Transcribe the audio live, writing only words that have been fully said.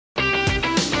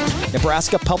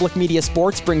Nebraska Public Media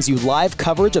Sports brings you live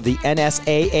coverage of the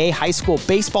NSAA High School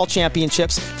Baseball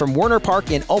Championships from Werner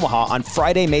Park in Omaha on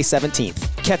Friday, May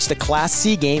 17th. Catch the Class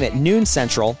C game at noon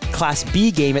Central, Class B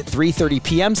game at 3:30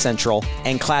 p.m. Central,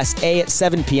 and Class A at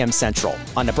 7 p.m. Central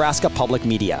on Nebraska Public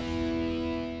Media.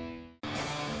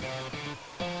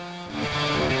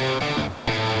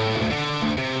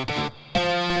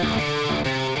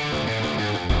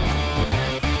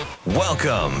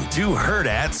 Welcome to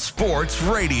Hurrdat Sports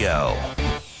Radio.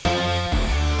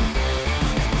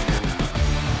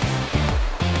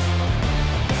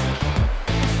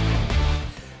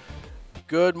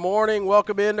 Good morning.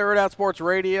 Welcome into Hurrdat Sports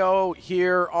Radio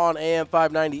here on AM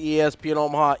 590 ESPN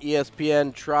Omaha,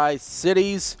 ESPN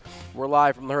Tri-Cities. We're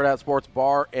live from the Hurrdat Sports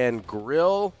Bar and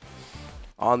Grill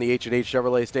on the H&H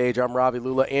Chevrolet stage. I'm Ravi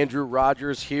Lula. Andrew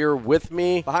Rogers here with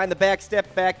me. Behind the back,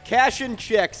 step back, cash and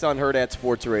checks on Hurrdat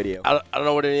Sports Radio. I don't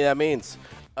know what any of that means.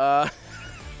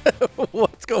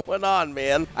 What's going on,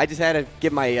 man? I just had to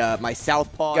give my my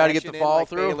southpaw. Got to get the fall like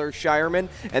through. Baylor Shireman,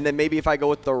 and then maybe if I go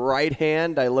with the right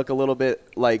hand, I look a little bit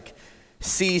like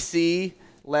CC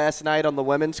last night on the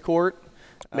women's court.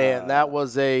 Man, that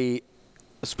was a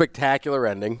spectacular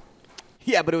ending.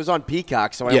 Yeah, but it was on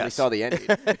Peacock, so I only saw the ending.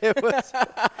 It was,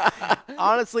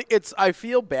 honestly, I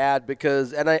feel bad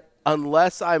because,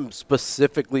 unless I'm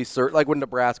specifically like when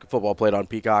Nebraska football played on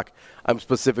Peacock, I'm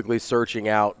specifically searching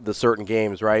out the certain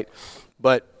games, right?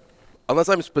 But unless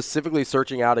I'm specifically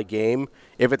searching out a game,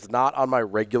 if it's not on my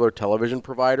regular television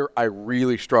provider, I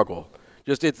really struggle.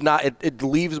 Just it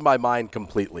leaves my mind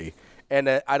completely. And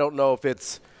I don't know if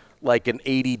it's like an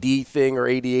ADD thing or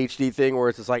ADHD thing where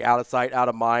it's just like out of sight, out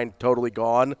of mind, totally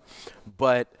gone.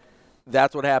 But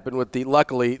that's what happened with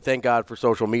luckily, thank God for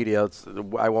social media.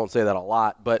 I won't say that a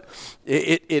lot, but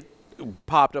it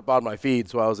popped up on my feed,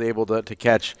 so I was able to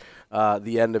catch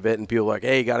the end of it, and people were like,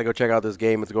 hey, you got to go check out this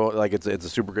game. It's going like it's a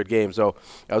super good game. So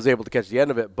I was able to catch the end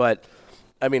of it. But,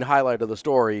 I mean, highlight of the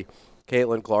story,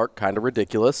 Caitlin Clark, kind of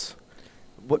ridiculous.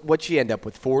 What'd she end up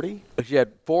with, 40? She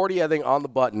had 40, I think, on the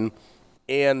button,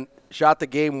 and shot the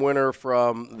game winner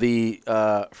from the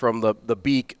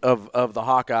beak of the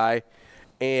Hawkeye.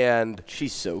 And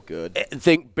she's so good. I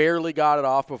think barely got it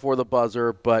off before the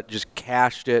buzzer, but just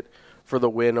cashed it for the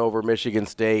win over Michigan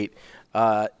State.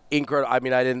 Incredible. I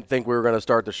mean, I didn't think we were going to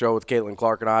start the show with Caitlin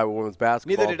Clark and Iowa women's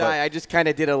basketball. Neither did I. I just kind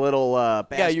of did a little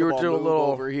basketball you were doing move a little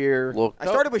over here. I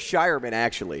started with Shireman,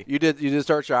 actually. You did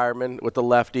start Shireman with the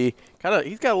lefty.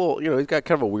 He's got a little, he's got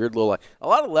kind of a weird little, like, a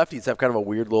lot of lefties have kind of a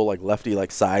weird little, like, lefty,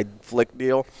 like, side flick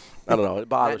deal. I don't know. It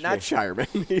bothers not me.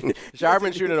 Shireman.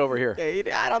 Shireman shooting it over here.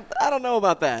 I don't know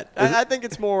about that. I think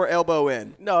it's more elbow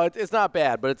in. No, it's not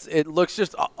bad, but it looks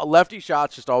just lefty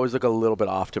shots just always look a little bit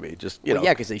off to me. Just know.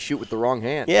 Yeah, because they shoot with the wrong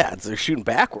hand. Yeah, they're shooting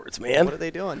backwards, man. What are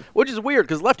they doing? Which is weird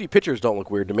because lefty pitchers don't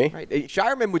look weird to me. Right.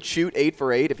 Shireman would shoot 8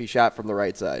 for 8 if he shot from the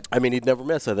right side. I mean, he'd never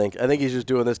miss. I think he's just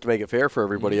doing this to make it fair for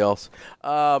everybody else.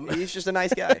 He's just a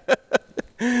nice guy.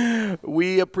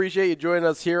 We appreciate you joining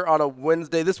us here on a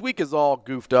Wednesday. This week is all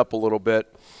goofed up a little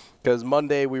bit because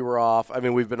Monday we were off. I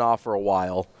mean, we've been off for a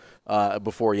while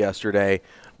before yesterday.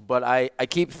 But I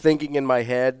keep thinking in my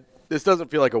head, this doesn't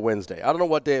feel like a Wednesday. I don't know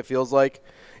what day it feels like.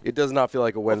 It does not feel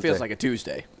like a Wednesday. It feels like a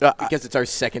Tuesday because it's our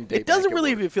second day. It doesn't really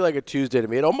even feel like a Tuesday to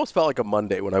me. It almost felt like a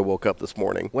Monday when I woke up this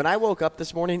morning. When I woke up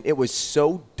this morning, it was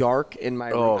so dark in my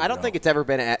room. I don't think it's ever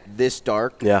been at this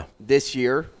dark this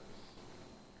year.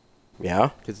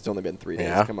 Yeah? Because it's only been 3 days.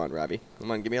 Yeah. Come on, Robbie.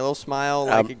 Come on, give me a little smile,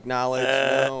 acknowledge.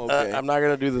 No, okay. I'm not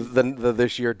going to do the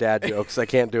this year dad jokes. I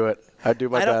can't do it. I do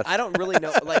my best. I don't really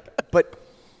know. But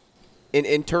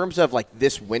in terms of, like,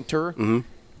 this winter,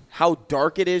 how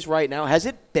dark it is right now, has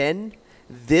it been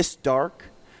this dark?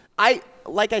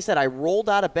 Like I said, I rolled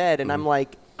out of bed, and I'm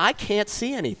like, I can't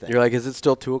see anything. You're like, is it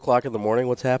still 2 o'clock in the morning?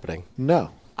 What's happening?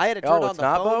 No. I had to turn on the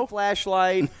phone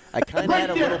flashlight. I kind of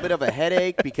had a little bit of a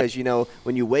headache because,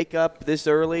 when you wake up this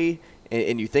early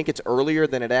and you think it's earlier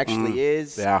than it actually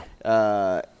is,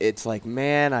 it's like,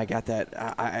 man, I got that.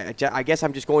 I guess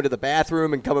I'm just going to the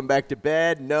bathroom and coming back to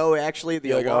bed. No, actually,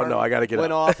 the alarm I gotta get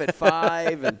went off at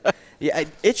 5. And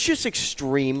it's just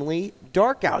extremely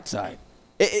dark outside.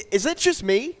 Is it just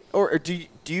me, or do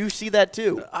you see that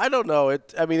too? I don't know.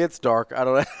 It's dark. I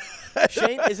don't know.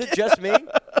 Shane, is it just me?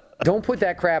 Don't put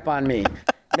that crap on me.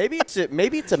 Maybe it's a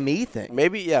me thing.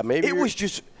 Maybe. It was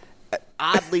just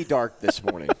oddly dark this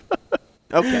morning.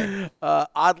 Okay.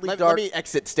 Oddly dark. Let me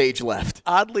exit stage left.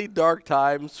 Oddly dark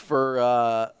times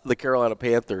for the Carolina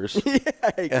Panthers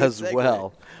as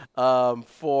well.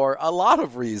 For a lot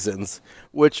of reasons,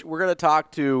 which we're going to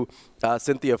talk to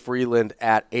Cynthia Freeland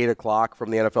at 8 o'clock from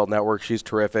the NFL Network. She's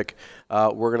terrific.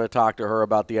 We're going to talk to her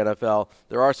about the NFL.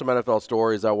 There are some NFL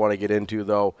stories I want to get into,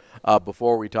 though,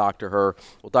 before we talk to her.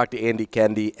 We'll talk to Andy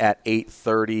Kendi at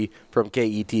 8:30 from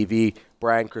KETV.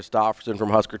 Brian Christopherson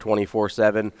from Husker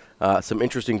 24/7. Some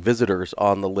interesting visitors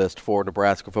on the list for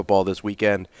Nebraska football this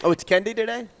weekend. Oh, it's Kendi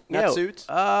today? Not Suits?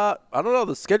 I don't know.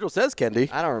 The schedule says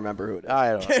Kendi. I don't remember who it is.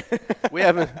 I don't know. we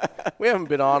haven't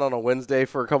been on a Wednesday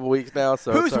for a couple weeks now.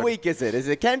 So whose week is it? Is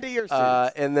it Kendi or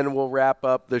Suits? And then we'll wrap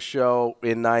up the show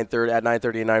at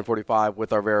 9:30 and 9:45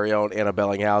 with our very own Anna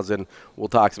Bellinghausen. We'll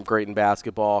talk some Creighton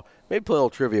basketball. Maybe play a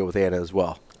little trivia with Anna as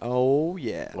well. Oh,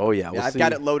 yeah. Oh, yeah. I've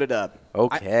got it loaded up.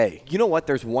 Okay. You know what?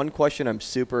 There's one question I'm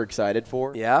super excited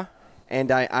for. Yeah?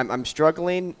 And I'm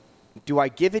struggling. Do I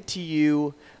give it to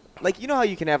you? Like, you know how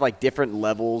you can have, like, different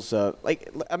levels of, like,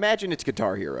 imagine it's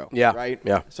Guitar Hero. Yeah. Right?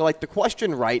 Yeah. So, like, the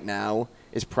question right now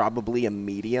is probably a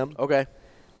medium. Okay.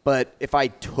 But if I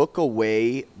took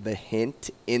away the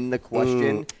hint in the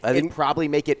question, it'd probably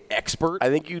make it expert. I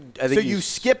think you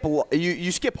skip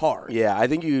hard. Yeah, I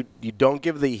think you don't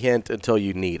give the hint until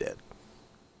you need it.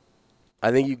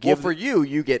 I think you give. Well, for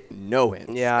you get no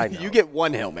hint. Yeah, I know. You get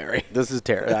one Hail Mary. This is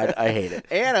terrible. I hate it.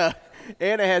 Anna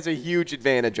has a huge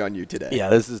advantage on you today. Yeah,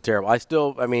 this is terrible.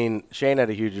 Shane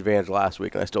had a huge advantage last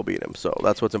week, and I still beat him. So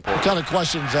that's what's important. What kind of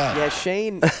question's that? Yeah,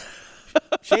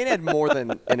 Shane had more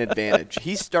than an advantage.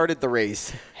 He started the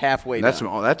race halfway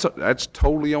down. That's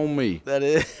totally on me. That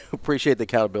is. Appreciate the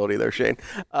accountability there, Shane.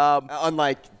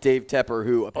 Unlike Dave Tepper,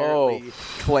 who apparently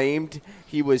claimed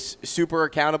he was super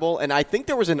accountable. And I think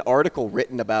there was an article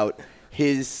written about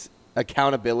his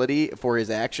accountability for his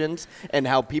actions and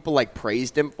how people, like,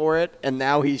 praised him for it. And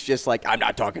now he's just like, I'm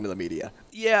not talking to the media.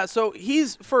 Yeah, so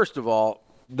he's, first of all,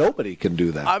 Nobody can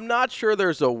do that. I'm not sure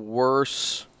there's a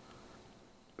worse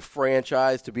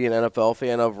franchise to be an NFL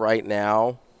fan of right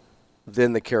now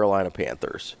than the Carolina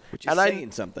Panthers. Which is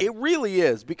saying something. It really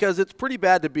is, because it's pretty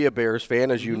bad to be a Bears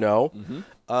fan, as you know.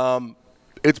 Mm-hmm.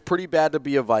 It's pretty bad to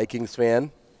be a Vikings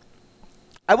fan.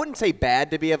 I wouldn't say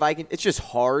bad to be a Viking. It's just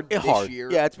hard this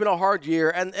year. Yeah, it's been a hard year.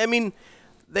 And, I mean,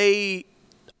 they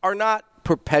are not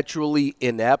perpetually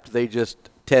inept. They just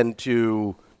tend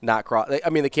to not cross. They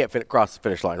can't cross the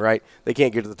finish line, right? They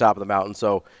can't get to the top of the mountain.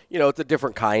 So, it's a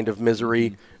different kind of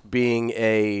misery being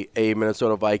a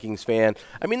Minnesota Vikings fan.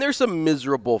 I mean, there's some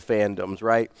miserable fandoms,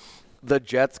 right? The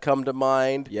Jets come to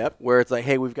mind. Yep. Where it's like,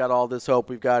 hey, we've got all this hope.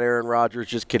 We've got Aaron Rodgers.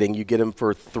 Just kidding. You get him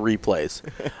for 3 plays.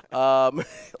 The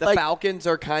Falcons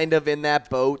are kind of in that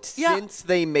boat since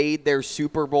they made their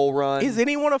Super Bowl run. Is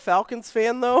anyone a Falcons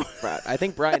fan, though? I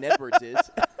think Brian Edwards is.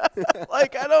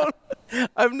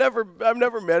 I've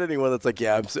never met anyone that's like,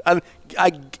 yeah.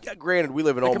 Granted, we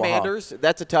live in Omaha. Commanders,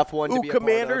 that's a tough one to be a part of.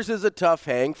 Commanders is a tough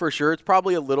hang for sure. It's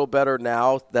probably a little better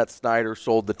now that Snyder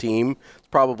sold the team. It's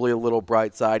probably a little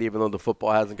bright side, even though the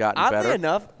football hasn't gotten better. Oddly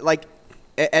enough, like,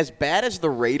 as bad as the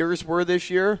Raiders were this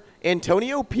year,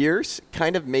 Antonio Pierce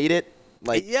kind of made it.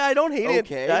 Like, yeah, I don't hate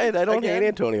okay it. I don't hate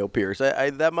Antonio Pierce. I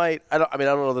don't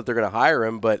know that they're going to hire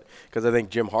him, but because I think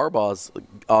Jim Harbaugh's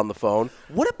on the phone.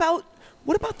 What about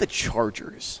the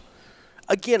Chargers?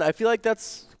 Again, I feel like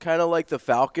that's kind of like the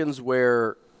Falcons,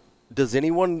 where does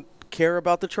anyone care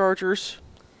about the Chargers?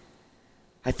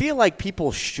 I feel like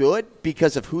people should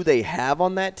because of who they have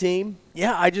on that team.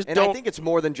 Yeah, I think it's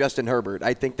more than Justin Herbert.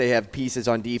 I think they have pieces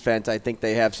on defense. I think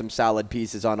they have some solid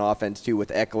pieces on offense, too, with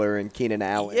Eckler and Keenan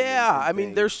Allen. Yeah,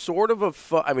 they're sort of don't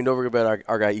forget about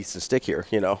our guy Easton Stick here,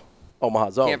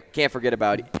 Omaha's own. Can't forget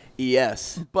about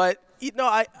ES. But,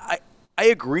 I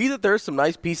agree that there's some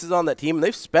nice pieces on that team, and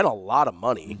they've spent a lot of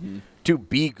money to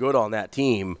be good on that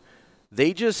team.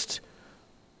 They just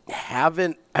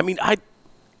haven't –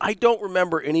 I don't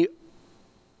remember any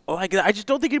 – I just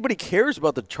don't think anybody cares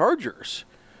about the Chargers.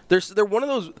 They're one of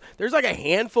those – there's like a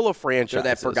handful of franchises.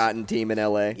 They're that forgotten team in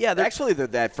L.A. Yeah. They're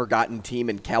that forgotten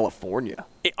team in California.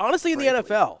 Honestly, in the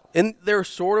NFL. And they're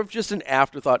sort of just an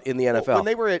afterthought in the NFL. Well, when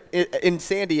they were in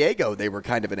San Diego, they were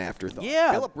kind of an afterthought.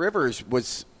 Yeah. Phillip Rivers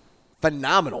was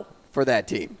phenomenal for that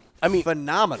team.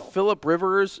 Phenomenal. Phillip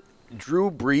Rivers,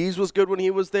 Drew Brees was good when he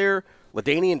was there.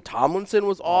 LaDainian Tomlinson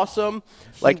was awesome.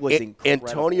 He was incredible.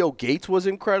 Antonio Gates was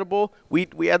incredible.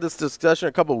 We had this discussion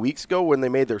a couple of weeks ago when they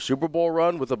made their Super Bowl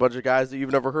run with a bunch of guys that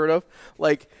you've never heard of,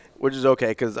 which is okay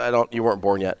because you weren't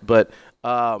born yet. But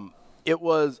it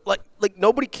was like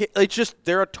nobody. It's just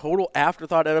they're a total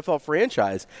afterthought NFL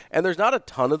franchise, and there's not a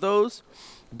ton of those.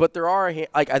 But there are,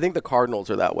 I think the Cardinals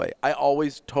are that way. I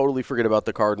always totally forget about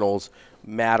the Cardinals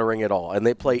mattering at all. And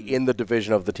they play in the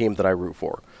division of the team that I root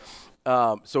for.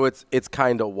 So it's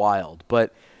kind of wild.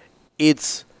 But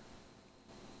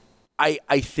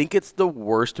I think it's the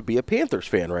worst to be a Panthers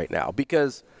fan right now.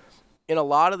 Because in a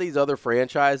lot of these other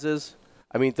franchises,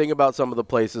 I mean, think about some of the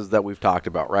places that we've talked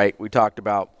about, right? We talked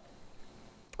about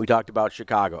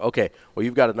Chicago. Okay, well,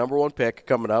 you've got a number 1 pick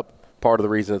coming up. Part of the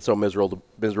reason it's so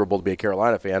miserable to be a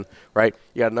Carolina fan, right?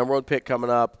 You got a number 1 pick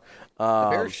coming up. The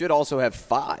Bears should also have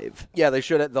 5. Yeah, they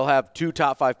should. They'll have 2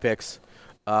 top 5 picks,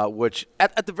 which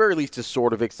at the very least is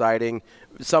sort of exciting.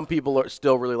 Some people are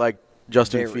still really like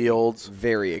Justin Fields.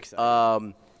 Very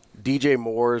exciting. DJ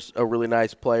Moore's a really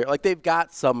nice player. Like, they've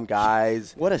got some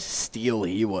guys. What a steal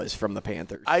he was from the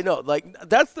Panthers. I know. Like,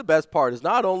 that's the best part is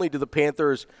not only do the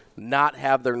Panthers not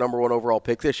have their number 1 overall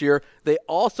pick this year, they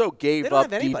also gave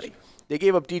up anybody. They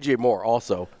gave up DJ Moore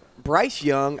also. Bryce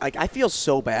Young, I feel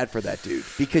so bad for that dude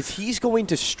because he's going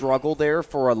to struggle there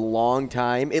for a long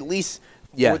time, at least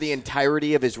for the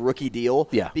entirety of his rookie deal.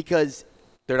 Yeah. Because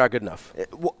they're not good enough.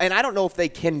 And I don't know if they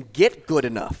can get good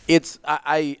enough.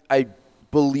 I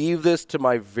believe this to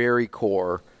my very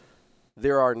core.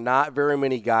 There are not very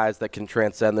many guys that can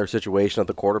transcend their situation at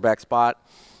the quarterback spot.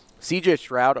 C.J.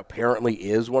 Stroud apparently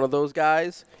is one of those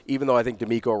guys, even though I think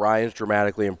DeMeco Ryans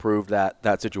dramatically improved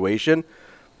that situation.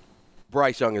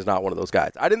 Bryce Young is not one of those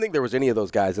guys. I didn't think there was any of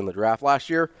those guys in the draft last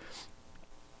year.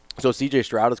 So C.J.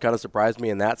 Stroud has kind of surprised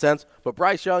me in that sense. But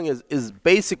Bryce Young is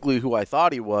basically who I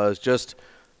thought he was, just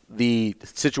the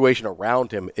situation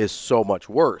around him is so much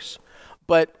worse.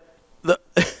 But the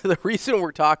reason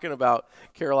we're talking about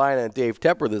Carolina and Dave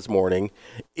Tepper this morning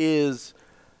is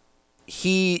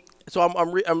So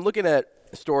I'm looking at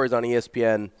stories on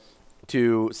ESPN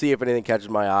to see if anything catches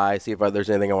my eye, see if there's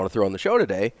anything I want to throw on the show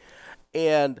today.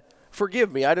 And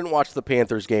forgive me, I didn't watch the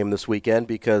Panthers game this weekend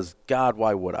because, God,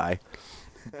 why would I?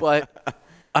 But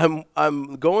I'm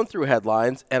going through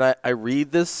headlines, and I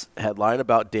read this headline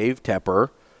about Dave Tepper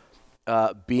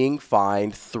being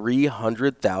fined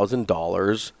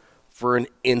 $300,000 for an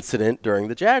incident during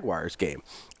the Jaguars game.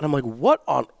 And I'm like, what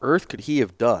on earth could he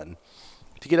have done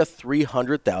to get a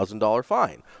 $300,000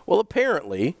 fine? Well,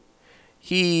 apparently,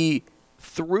 he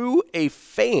threw a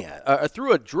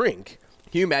drink.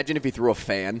 Can you imagine if he threw a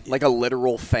fan, like a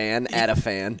literal fan at a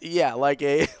fan? Yeah, like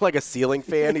a ceiling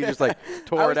fan. He just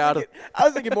tore it out. I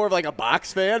was thinking more of like a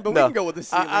box fan, but we can go with the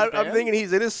ceiling fan. I'm thinking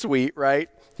he's in his suite, right?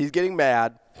 He's getting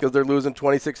mad because they're losing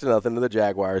 26-0 to the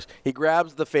Jaguars. He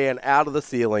grabs the fan out of the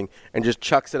ceiling and just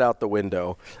chucks it out the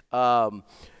window.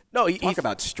 Talk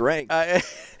about strength.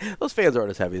 Those fans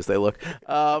aren't as heavy as they look.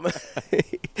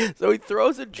 So he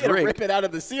throws a drink. Rip it out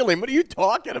of the ceiling. What are you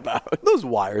talking about? Those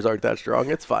wires aren't that strong.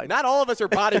 It's fine. Not all of us are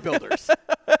bodybuilders.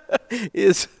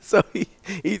 So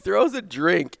he throws a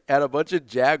drink at a bunch of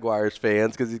Jaguars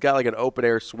fans because he's got like an open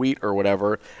air suite or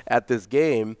whatever at this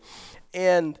game,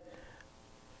 and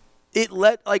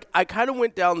I kind of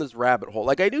went down this rabbit hole.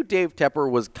 Like, I knew Dave Tepper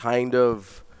was kind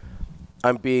of,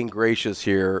 I'm being gracious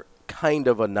here, kind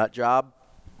of a nut job.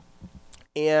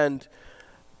 And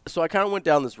so I kind of went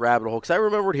down this rabbit hole because I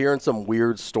remembered hearing some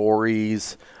weird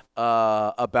stories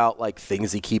about like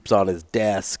things he keeps on his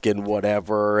desk and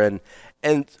whatever. And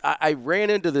I ran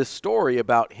into this story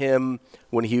about him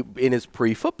when in his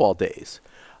pre-football days,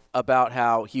 about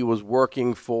how he was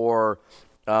working for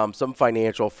some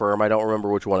financial firm. I don't remember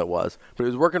which one it was, but he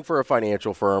was working for a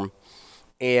financial firm,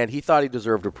 and he thought he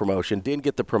deserved a promotion, didn't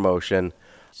get the promotion.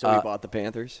 So he bought the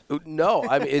Panthers? No,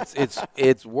 I mean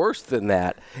it's worse than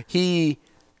that. He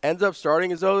ends up starting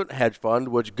his own hedge fund,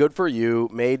 which, good for you,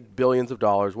 made billions of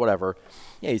dollars, whatever.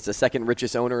 Yeah, he's the second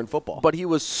richest owner in football. But he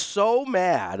was so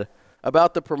mad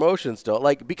about the promotion still.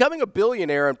 Like, becoming a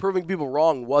billionaire and proving people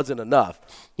wrong wasn't enough.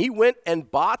 He went and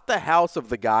bought the house of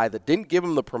the guy that didn't give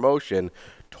him the promotion,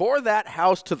 tore that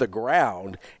house to the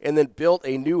ground, and then built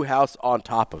a new house on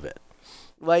top of it.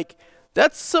 Like,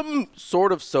 that's some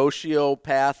sort of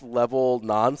sociopath level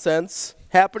nonsense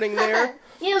happening there.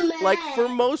 Like, for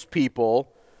most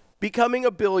people, becoming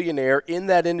a billionaire in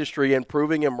that industry and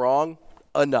proving him wrong,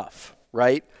 enough,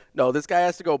 right? No, this guy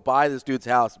has to go buy this dude's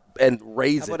house and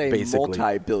raise it, basically. How about a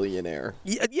multi-billionaire?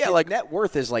 Yeah, his like net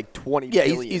worth is like $20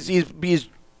 billion. Yeah, he's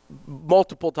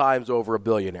multiple times over a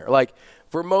billionaire. Like,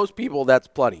 for most people, that's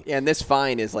plenty. Yeah, and this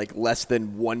fine is like less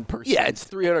than 1%. Yeah, it's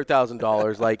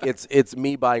 $300,000. Like, it's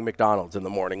me buying McDonald's in the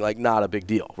morning. Like, not a big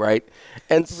deal, right?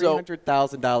 And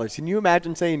 $300,000. Can you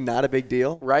imagine saying not a big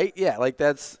deal? Right? Yeah, like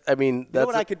that's. I mean, you know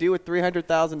what I could do with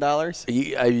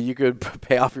 $300,000? You could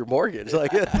pay off your mortgage.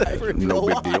 Like, no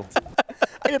big deal.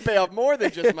 I can pay off more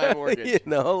than just my mortgage. You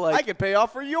know, like I can pay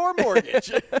off for your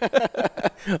mortgage.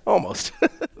 almost.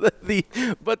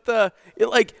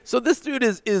 So this dude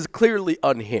is clearly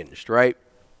unhinged, right?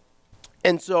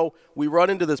 And so we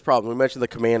run into this problem. We mentioned the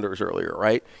Commanders earlier,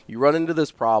 right? You run into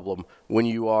this problem when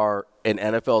you are an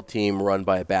NFL team run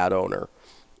by a bad owner,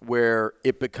 where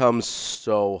it becomes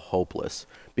so hopeless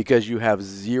because you have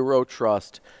zero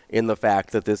trust in the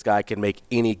fact that this guy can make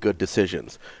any good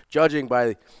decisions, judging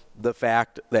by the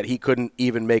fact that he couldn't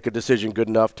even make a decision good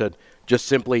enough to just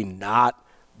simply not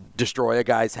destroy a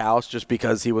guy's house just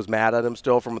because he was mad at him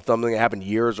still from something that happened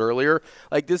years earlier.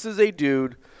 Like, this is a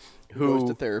dude who goes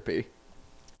to therapy.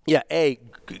 Yeah,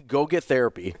 go get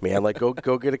therapy, man. Like, go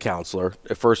get a counselor,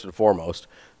 first and foremost.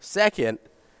 Second,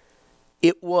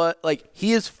 it was like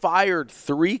he has fired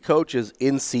 3 coaches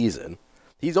in season.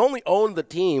 He's only owned the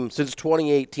team since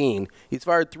 2018. He's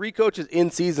fired 3 coaches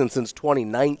in season since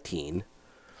 2019.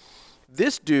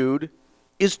 This dude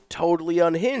is totally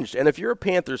unhinged. And if you're a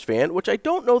Panthers fan, which I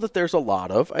don't know that there's a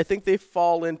lot of, I think they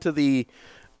fall into the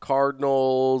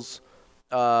Cardinals,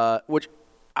 which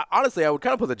honestly I would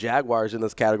kind of put the Jaguars in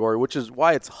this category, which is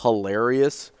why it's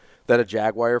hilarious that a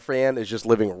Jaguar fan is just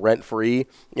living rent-free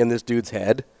in this dude's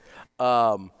head.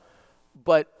 But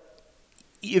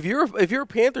if you're a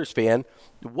Panthers fan,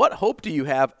 what hope do you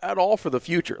have at all for the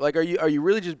future? Like, are you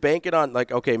really just banking on,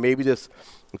 like, okay, maybe this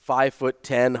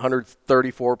 5'10",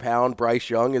 134-pound Bryce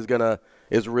Young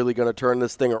is really gonna turn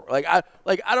this thing around? I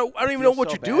don't even know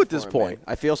what you do at this point.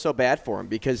 I feel so bad for him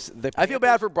because I feel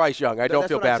bad for Bryce Young. I don't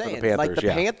feel bad for the Panthers. Like, the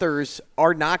Panthers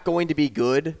are not going to be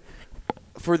good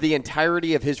for the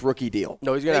entirety of his rookie deal.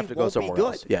 No, he's gonna have to go somewhere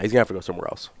else. Yeah, he's gonna have to go somewhere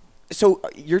else. So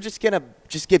you're just gonna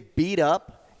get beat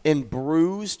up and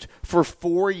bruised for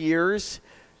 4 years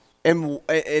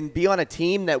and be on a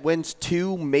team that wins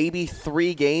 2, maybe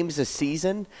 3 games a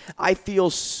season? I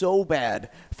feel so bad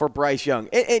for Bryce Young.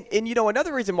 And you know,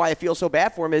 another reason why I feel so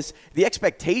bad for him is the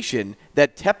expectation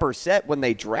that Tepper set when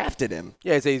they drafted him.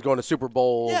 Yeah, he's going to Super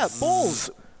Bowls. Yeah,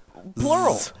 Bowls.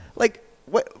 Plural. Like,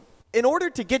 what? In order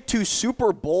to get to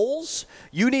Super Bowls,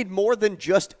 you need more than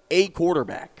just a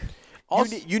quarterback.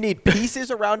 You need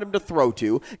pieces around him to throw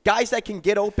to, guys that can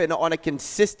get open on a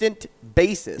consistent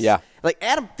basis. Yeah. Like,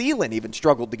 Adam Thielen even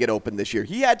struggled to get open this year.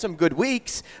 He had some good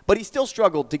weeks, but he still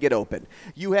struggled to get open.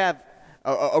 You have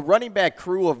a running back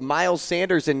crew of Miles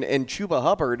Sanders and Chuba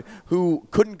Hubbard who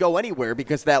couldn't go anywhere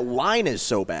because that line is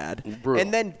so bad. Brutal.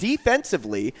 And then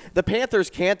defensively, the Panthers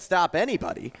can't stop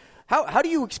anybody. How do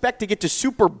you expect to get to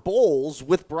Super Bowls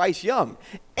with Bryce Young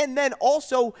and then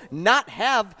also not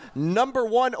have number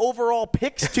 1 overall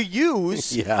picks to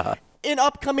use in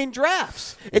upcoming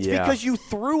drafts? It's because you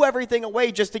threw everything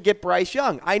away just to get Bryce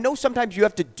Young. I know sometimes you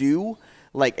have to do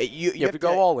like you have to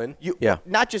go all in.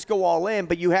 Not just go all in,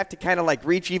 but you have to kind of like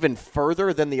reach even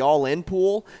further than the all-in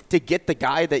pool to get the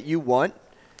guy that you want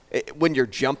when you're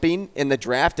jumping in the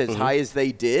draft as high as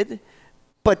they did.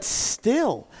 But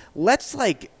still, let's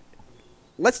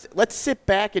sit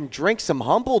back and drink some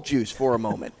humble juice for a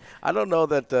moment. I don't know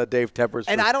that Dave Tepper's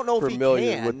I don't know if familiar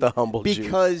he can with the humble juice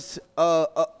because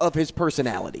of his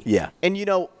personality. Yeah. And, you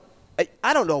know,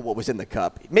 I don't know what was in the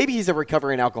cup. Maybe he's a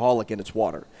recovering alcoholic and it's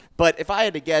water. But if I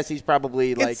had to guess, he's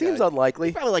probably like... It seems unlikely.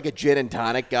 He's probably like a gin and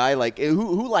tonic guy. Like,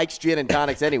 who likes gin and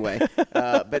tonics anyway?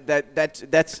 But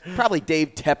that's probably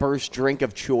Dave Tepper's drink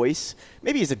of choice.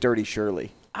 Maybe he's a Dirty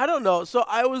Shirley. I don't know. So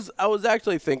I was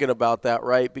actually thinking about that,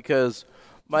 right? Because...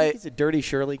 He's a Dirty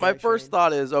Shirley guy. My first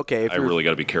thought is, okay, I really got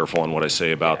to be careful on what I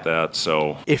say about that.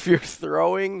 So if you're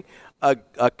throwing a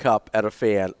cup at a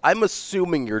fan, I'm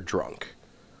assuming you're drunk.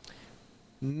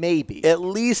 Maybe. At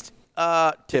least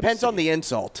tipsy. Depends on the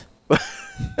insult.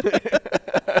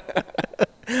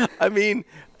 I mean,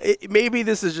 maybe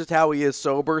this is just how he is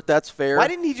sober. That's fair. Why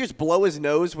didn't he just blow his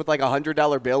nose with like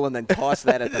 $100 bill and then toss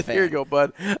that at the fan? Here you go,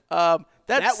 bud.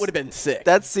 That would have been sick.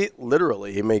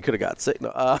 Literally. He could have got sick.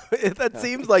 No, that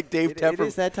seems like Dave Tepper. It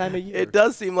is that time of year. It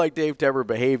does seem like Dave Tepper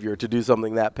behavior to do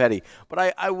something that petty.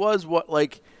 But I was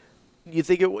you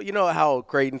think you know how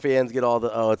Creighton fans get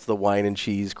all it's the wine and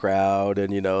cheese crowd,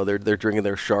 and you know they're drinking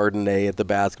their Chardonnay at the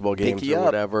basketball games pinky or up.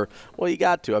 whatever. Well, you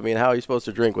got to. I mean, how are you supposed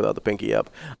to drink without the pinky up?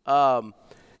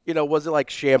 You know, was it like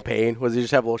champagne? Was he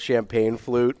just have a little champagne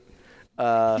flute?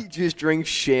 He just drinks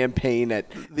champagne at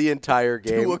the entire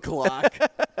game. 2:00.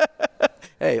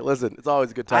 Hey, listen, it's always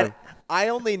a good time. I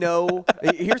only know.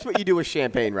 Here's what you do with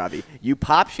champagne, Robbie. You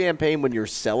pop champagne when you're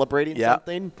celebrating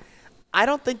something. I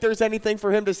don't think there's anything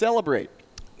for him to celebrate.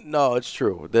 No, it's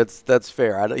true. That's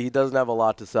fair. He doesn't have a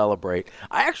lot to celebrate.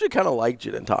 I actually kind of like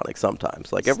gin and tonic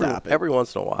sometimes. Like every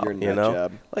once in a while, You're a you know.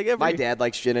 job. Like my dad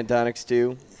likes gin and tonics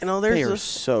too. You know, they are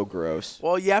so gross.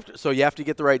 Well, you have to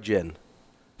get the right gin,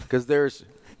 because there's.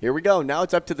 Here we go. Now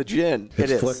it's up to the gin.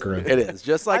 It's flickering. It is.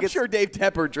 Just like I'm sure Dave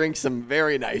Tepper drinks some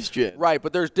very nice gin. Right,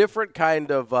 but there's different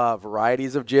kind of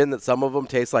varieties of gin that some of them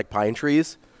taste like pine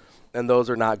trees, and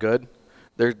those are not good.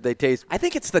 They taste. I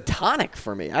think it's the tonic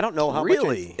for me. I don't know how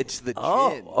really? much it's the gin.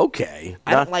 Oh, okay.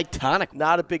 I don't like tonic.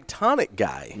 Not a big tonic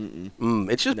guy.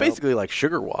 It's just basically like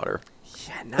sugar water.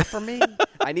 Yeah, not for me.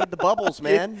 I need the bubbles,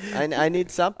 man. I need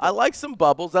something. I like some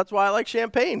bubbles. That's why I like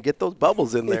champagne. Get those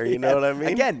bubbles in there. You know what I mean?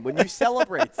 Again, when you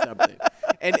celebrate something.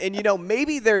 And you know,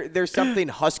 maybe there's something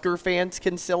Husker fans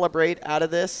can celebrate out of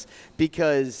this,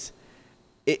 because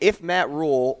if Matt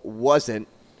Rule wasn't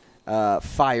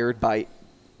fired by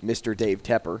Mr. Dave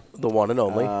Tepper, the one and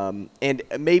only, and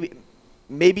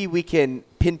maybe we can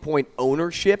pinpoint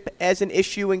ownership as an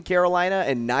issue in Carolina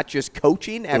and not just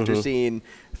coaching after seeing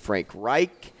Frank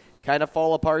Reich kind of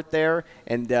fall apart there.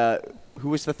 And who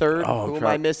was the third? Who am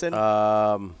I missing?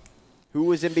 Who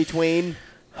was in between?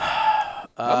 Come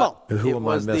on. Who am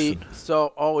I missing?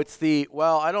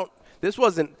 This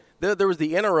wasn't. There was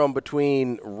the interim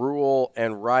between Rule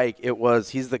and Reich.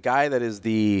 He's the guy that is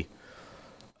the.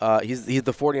 He's the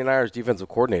 49ers defensive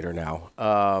coordinator now.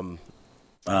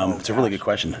 It's a really good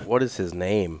question. What is his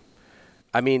name?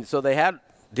 I mean, so they had.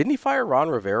 Didn't he fire Ron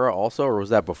Rivera also, or was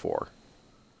that before?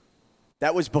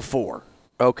 That was before.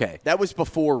 Okay. That was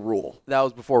before Rule. That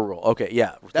was before Rule. Okay,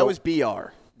 yeah. That was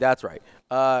BR. That's right.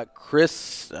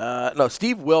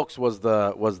 Steve Wilkes was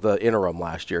the interim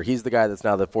last year. He's the guy that's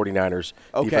now the 49ers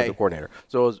defensive coordinator.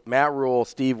 So it was Matt Rule,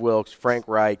 Steve Wilkes, Frank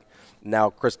Reich.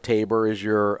 Now Chris Tabor is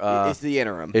your is the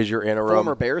interim. Is your interim.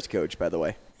 Former Bears coach, by the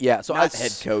way. Yeah, so not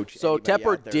head coach. So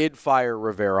Tepper did fire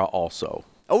Rivera also.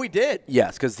 Oh, he did?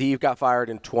 Yes, because he got fired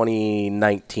in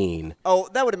 2019. Oh,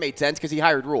 that would have made sense because he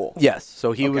hired Rule. Yes,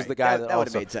 so he was the guy that would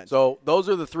have made sense. So those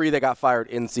are the three that got fired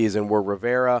in season were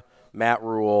Rivera, Matt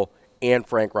Rule, and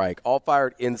Frank Reich, all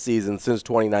fired in season since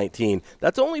 2019.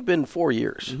 That's only been 4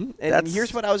 years. Mm-hmm. And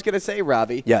here's what I was going to say,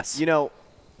 Robbie. Yes. You know,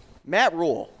 Matt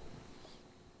Rule,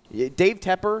 Dave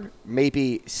Tepper,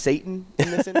 maybe Satan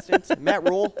in this instance. Matt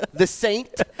Rule, the saint,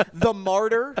 the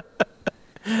martyr,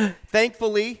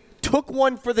 thankfully took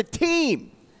one for the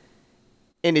team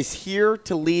and is here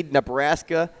to lead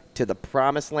Nebraska to the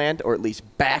promised land, or at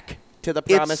least back to the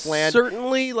promised land.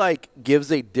 Certainly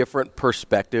gives a different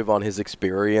perspective on his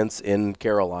experience in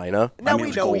Carolina. Now it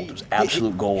was gold. It was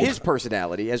absolute gold. His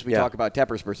personality, as we talk about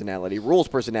Tepper's personality, Rule's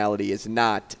personality is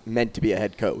not meant to be a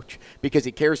head coach because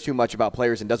he cares too much about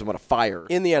players and doesn't want to fire.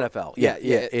 In the NFL. Yeah,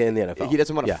 in the NFL. He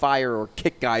doesn't want to fire or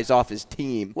kick guys off his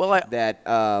team that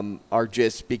are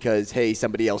just because, hey,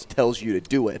 somebody else tells you to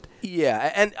do it.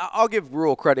 Yeah, and I'll give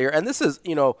Rule credit here. And this is,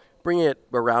 bringing it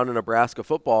around in Nebraska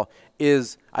football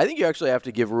is I think you actually have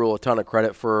to give Rule a ton of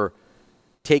credit for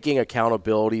taking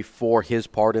accountability for his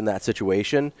part in that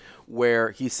situation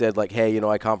where he said, hey,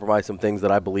 I compromised some things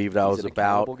that I believed I was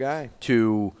about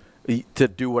to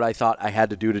do what I thought I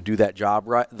had to do that job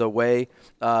right the way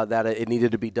that it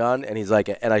needed to be done. And he's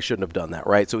like, and I shouldn't have done that,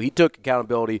 right? So he took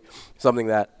accountability, something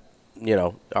that,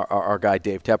 our guy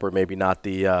Dave Tepper maybe not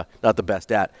the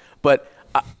best at. But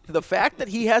the fact that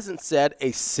he hasn't said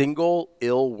a single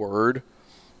ill word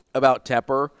about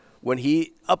Tepper when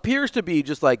he appears to be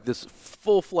just like this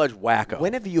full-fledged wacko.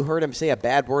 When have you heard him say a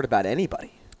bad word about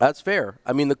anybody? That's fair.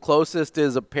 I mean, the closest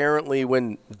is apparently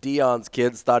when Deion's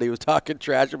kids thought he was talking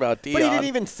trash about Deion. But he didn't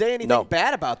even say anything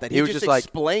bad about that. He just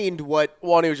explained what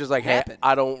and he was just like, happened. Hey,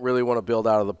 I don't really want to build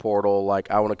out of the portal.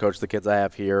 I want to coach the kids I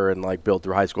have here and, build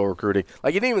through high school recruiting.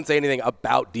 He didn't even say anything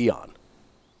about Deion.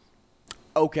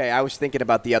 Okay, I was thinking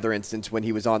about the other instance when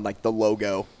he was on the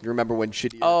logo. You remember when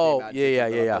Shadir came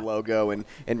out the logo and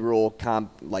Rule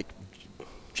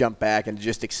jump back and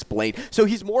just explain. So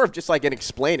he's more of just an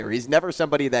explainer. He's never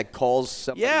somebody that calls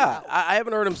somebody out. I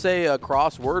haven't heard him say a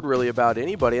cross word really about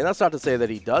anybody, and that's not to say that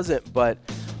he doesn't, but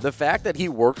the fact that he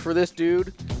worked for this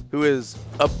dude who is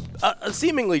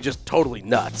seemingly just totally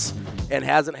nuts and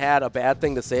hasn't had a bad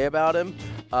thing to say about him,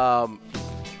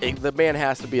 the man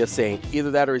has to be a saint. Either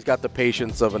that or he's got the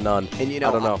patience of a nun. And I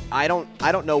don't know. I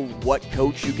don't know what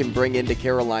coach you can bring into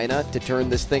Carolina to turn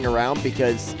this thing around,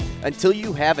 because until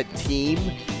you have a team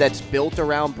that's built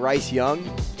around Bryce Young,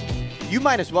 you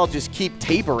might as well just keep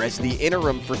Tabor as the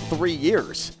interim for 3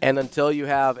 years. And until you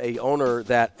have a owner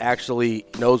that actually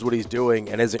knows what he's doing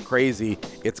and isn't crazy,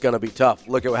 it's going to be tough.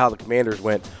 Look at how the Commanders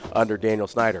went under Daniel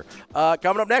Snyder.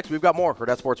 Coming up next, we've got more for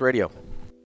Herd at Sports Radio.